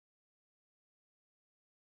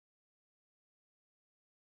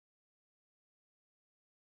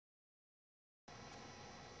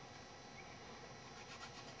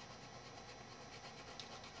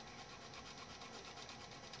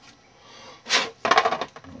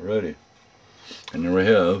Alrighty, and there we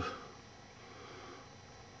have.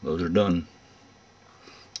 Those are done.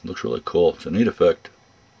 Looks really cool. It's a neat effect.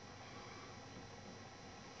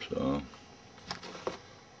 So,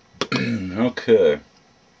 okay.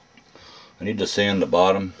 I need to sand the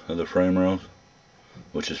bottom of the frame rails,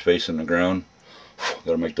 which is facing the ground.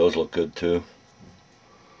 Got to make those look good too.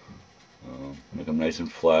 Make them nice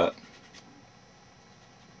and flat.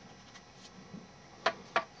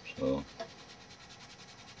 So,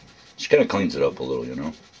 just kind of cleans it up a little, you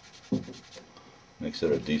know. Makes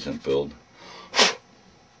it a decent build.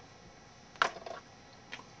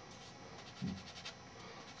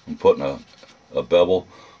 I'm putting a bevel,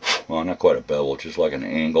 well, not quite a bevel, just like an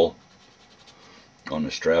angle on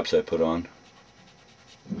the straps I put on,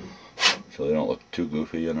 so they don't look too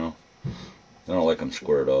goofy, you know. I don't like them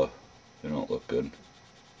squared off. They don't look good.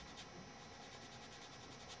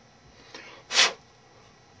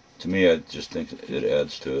 To me, I just think it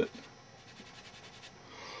adds to it.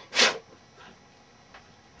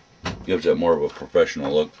 Gives it more of a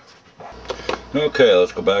professional look. Okay,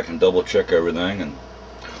 let's go back and double check everything and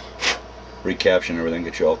recaption everything,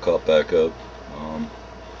 get you all caught back up.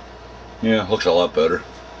 Yeah, looks a lot better.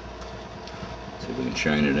 See if we can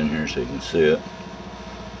shine it in here so you can see it.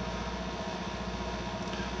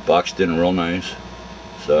 Boxed in real nice.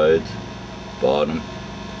 Sides, bottom,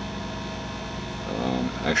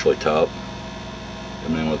 actually top.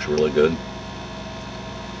 Everything looks really good.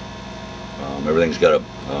 Everything's got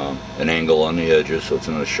an angle on the edges, so it's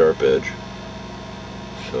not a sharp edge.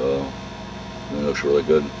 So it looks really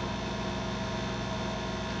good.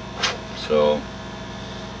 So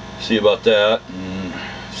see about that, and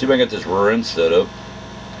see if I can get this rear end set up.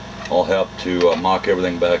 I'll have to mock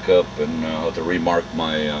everything back up, and I'll have to remark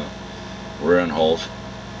my rear end holes.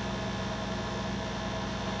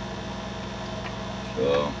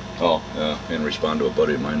 So, oh yeah, and respond to a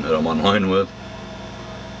buddy of mine that I'm online with.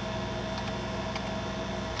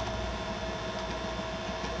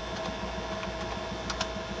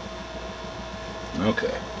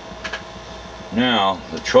 Okay. Now,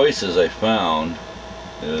 the choices I found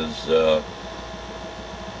is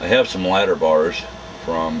I have some ladder bars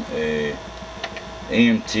from a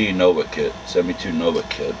AMT Nova kit, 72 Nova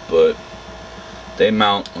kit, but they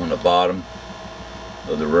mount on the bottom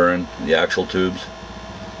of the rear end, the axle tubes,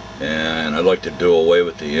 and I'd like to do away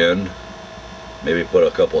with the end. Maybe put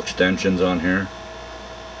a couple extensions on here,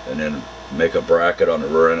 and then make a bracket on the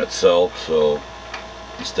rear end itself, so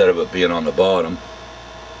instead of it being on the bottom,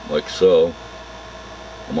 like so,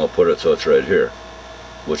 I'm going to put it so it's right here,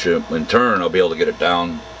 which in turn I'll be able to get it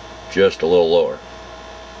down just a little lower.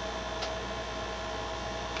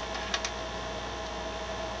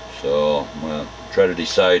 So I'm going to try to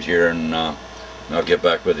decide here, and I'll get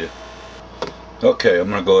back with you. Okay, I'm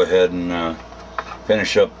going to go ahead and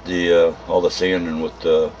finish up the all the sanding with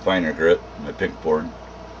the finer grit, my pink board.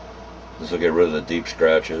 This will get rid of the deep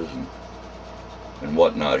scratches and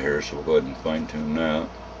whatnot here, so we'll go ahead and fine tune that.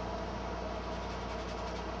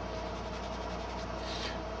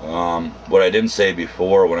 What I didn't say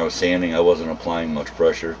before, when I was sanding, I wasn't applying much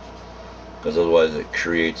pressure, because otherwise it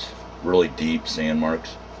creates really deep sand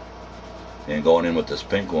marks. And going in with this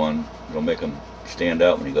pink one, it'll make them stand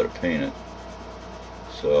out when you go to paint it.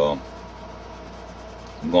 So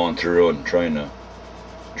I'm going through and trying to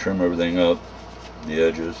trim everything up, the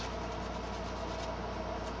edges.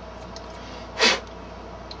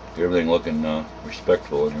 Get everything looking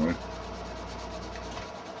respectful anyway.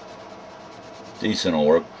 Decent will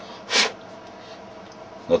work.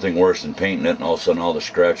 Nothing worse than painting it and all of a sudden all the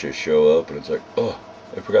scratches show up and it's like, oh,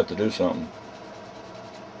 I forgot to do something.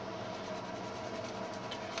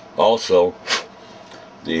 Also,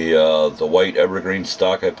 the white evergreen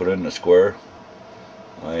stock I put in the square,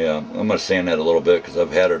 I'm going to sand that a little bit because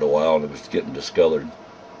I've had it a while and it was getting discolored.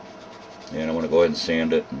 And I want to go ahead and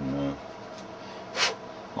sand it and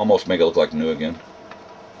almost make it look like new again.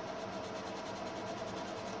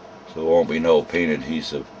 So there won't be no paint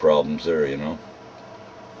adhesive problems there, you know.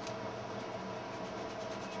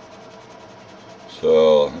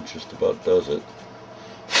 So that just about does it.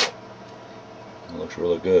 It looks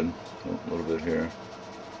really good. A little bit here.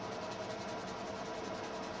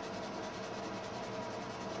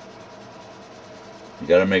 You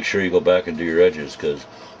got to make sure you go back and do your edges, because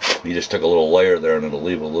you just took a little layer there and it'll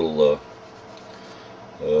leave a little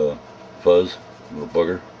fuzz, a little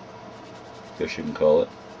booger, I guess you can call it.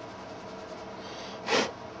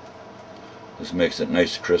 This makes it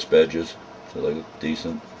nice crisp edges, so they look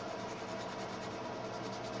decent.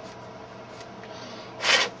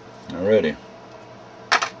 Alrighty.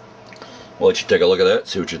 I'll let you take a look at that,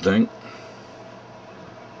 see what you think.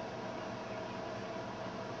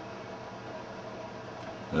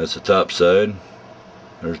 That's the top side.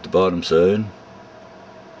 There's the bottom side.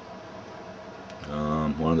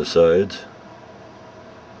 One of the sides.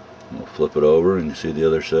 We'll flip it over and you see the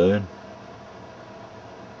other side.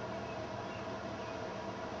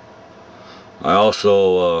 I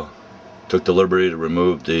also took the liberty to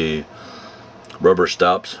remove the rubber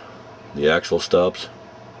stops, the axle stops.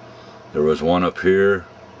 There was one up here,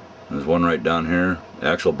 there's one right down here,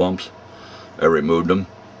 axle bumps. I removed them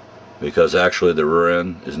because actually the rear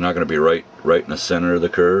end is not going to be right in the center of the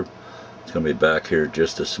curve. It's going to be back here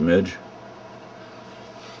just a smidge.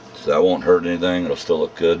 So that won't hurt anything, it'll still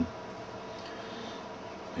look good.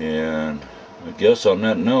 And I guess on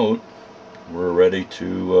that note, we're ready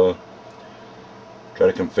to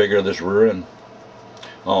try to configure this rear end.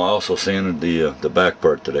 Oh, I also sanded the back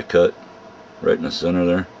part that I cut right in the center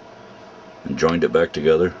there and joined it back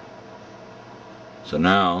together. So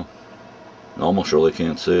now I almost really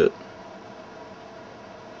can't see it.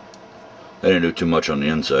 I didn't do too much on the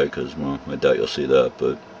inside because, well, I doubt you'll see that,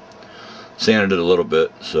 but sanded it a little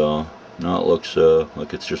bit, so now it looks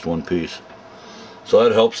like it's just one piece. So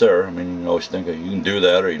that helps there. I mean, you can always think you can do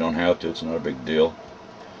that or you don't have to. It's not a big deal.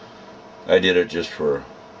 I did it just for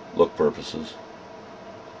look purposes.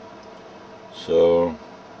 So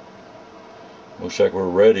looks like we're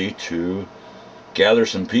ready to gather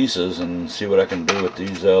some pieces and see what I can do with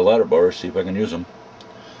these ladder bars, see if I can use them.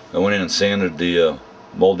 I went in and sanded the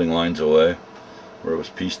molding lines away where it was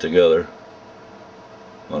pieced together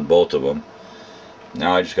on both of them.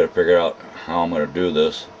 Now I just got to figure out how I'm going to do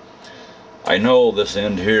this. I know this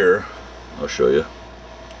end here, I'll show you.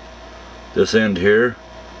 This end here,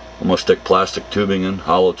 I'm going to stick plastic tubing in,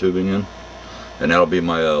 hollow tubing in, and that'll be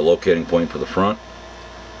my locating point for the front.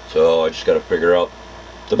 So I just got to figure out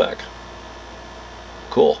the back.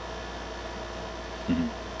 Cool.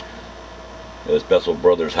 As Bethel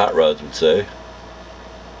Brothers Hot Rods would say,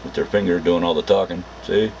 with their finger doing all the talking.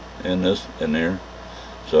 See? And this, and there.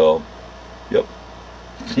 So, yep.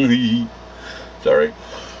 Sorry.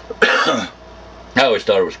 I always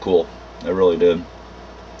thought it was cool. I really did.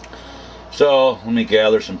 So, let me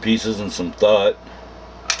gather some pieces and some thought,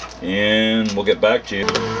 and we'll get back to you.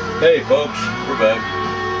 Hey folks, we're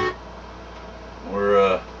back.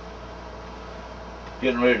 We're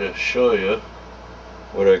getting ready to show you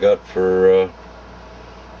what I got for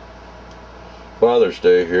Father's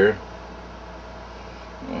Day here.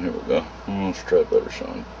 Oh, here we go. Let's try better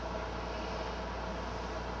showing.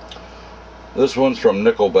 This one's from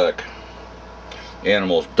Nickelback.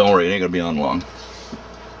 Animals. Don't worry, it ain't gonna be on long.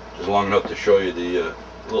 Just long enough to show you the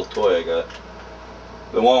little toy I got.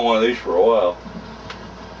 Been wanting one of these for a while.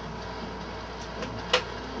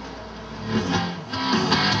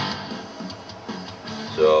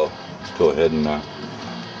 So let's go ahead and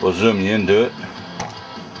we'll zoom you into it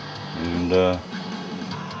and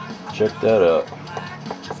check that out.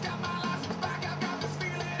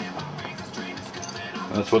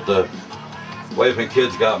 That's what the wife and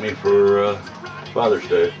kids got me for Father's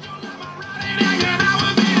Day.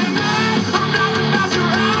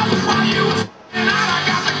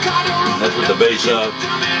 That's with the bass up.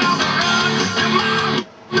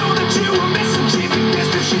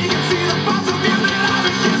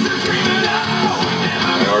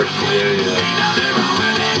 My RCA.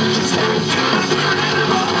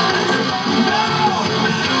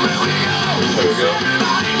 There we go.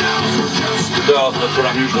 So that's what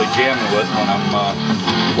I'm usually jamming with when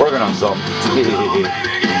I'm working on something.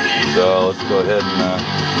 So let's go ahead and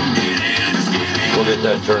we'll get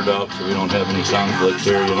that turned off so we don't have any conflicts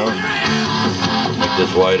here, you know. Make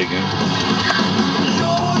this wide again.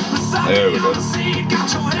 There we go.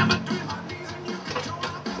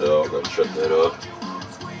 So I'm going to shut that off.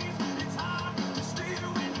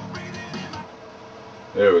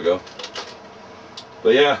 There we go.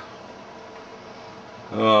 But yeah,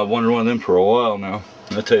 I've wanted one of them for a while now.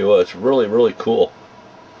 I tell you what, it's really, really cool.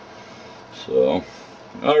 So,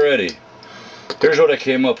 alrighty. Here's what I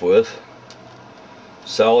came up with.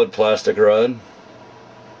 Solid plastic rod.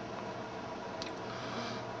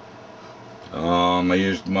 I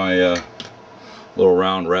used my little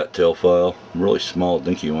round rat tail file, really small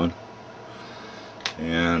dinky one,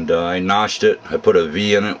 and I notched it. I put a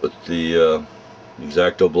V in it with the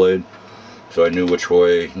X-Acto blade, so I knew which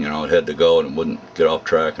way, you know, it had to go and it wouldn't get off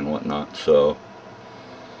track and whatnot. So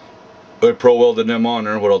I pro welded them on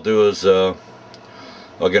there. What I'll do is I'll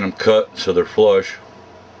get them cut so they're flush.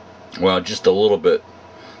 Well, just a little bit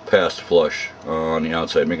past flush on the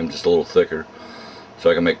outside, make them just a little thicker so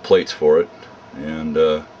I can make plates for it, and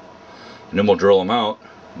then we'll drill them out,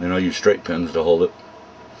 and then I'll use straight pins to hold it,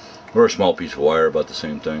 or a small piece of wire, about the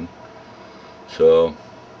same thing. So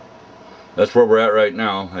that's where we're at right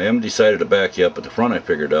now. I haven't decided to back yet, but the front I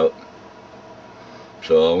figured out.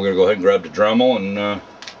 So we're going to go ahead and grab the Dremel and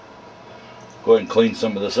go ahead and clean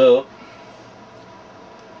some of this up.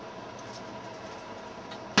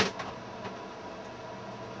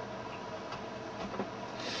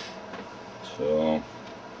 So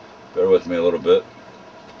bear with me a little bit.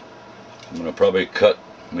 I'm going to probably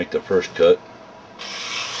make the first cut,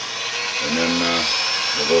 and then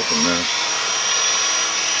we'll go from there.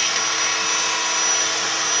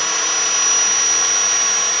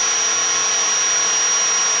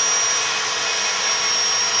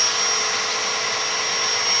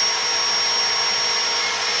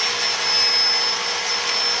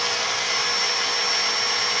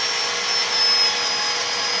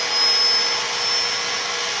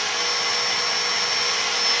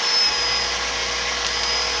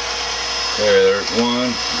 Okay, there's one.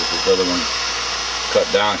 Get this other one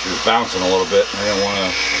cut down. She was bouncing a little bit. I didn't want to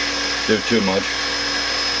do too much.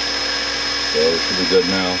 So it should be good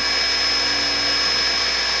now.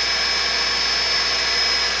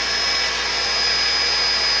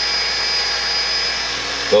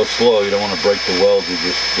 Go slow, you don't want to break the weld you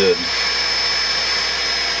just did.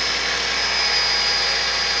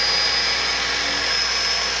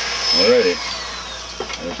 Alrighty,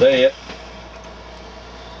 there's that.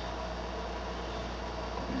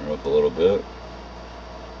 Up a little bit.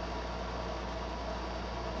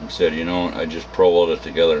 Like I said, you know, I just pro welded it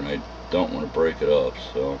together and I don't want to break it up,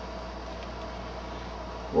 so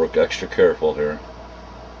work extra careful here.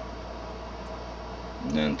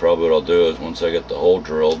 And then probably what I'll do is once I get the hole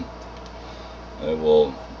drilled, I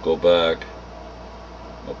will go back,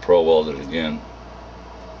 I'll pro weld it again.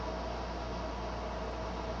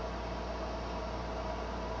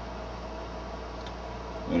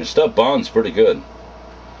 And the stuff bonds pretty good.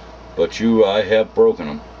 But I have broken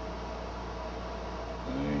them.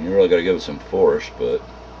 I mean, you really got to give it some force, but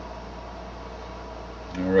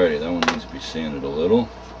alrighty, that one needs to be sanded a little.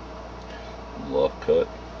 Off cut.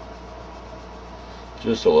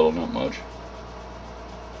 Just a little, not much.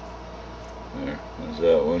 There's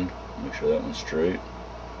that one. Make sure that one's straight.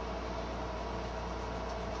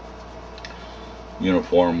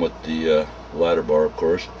 Uniform with the ladder bar, of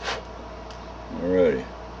course. Alrighty.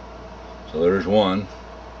 So there's one.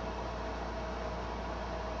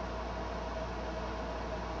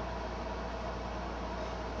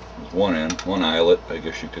 One end, one eyelet, I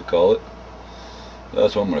guess you could call it.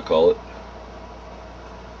 That's what I'm going to call it.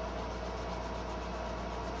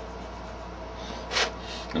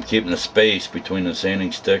 I'm keeping the space between the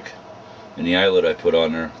sanding stick and the eyelet I put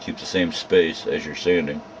on there. Keep the same space as you're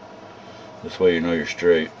sanding. This way you know you're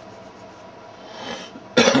straight.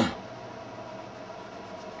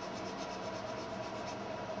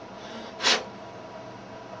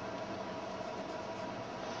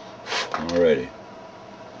 Alrighty.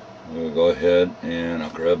 I'm going to go ahead and I'll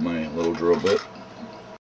grab my little drill bit.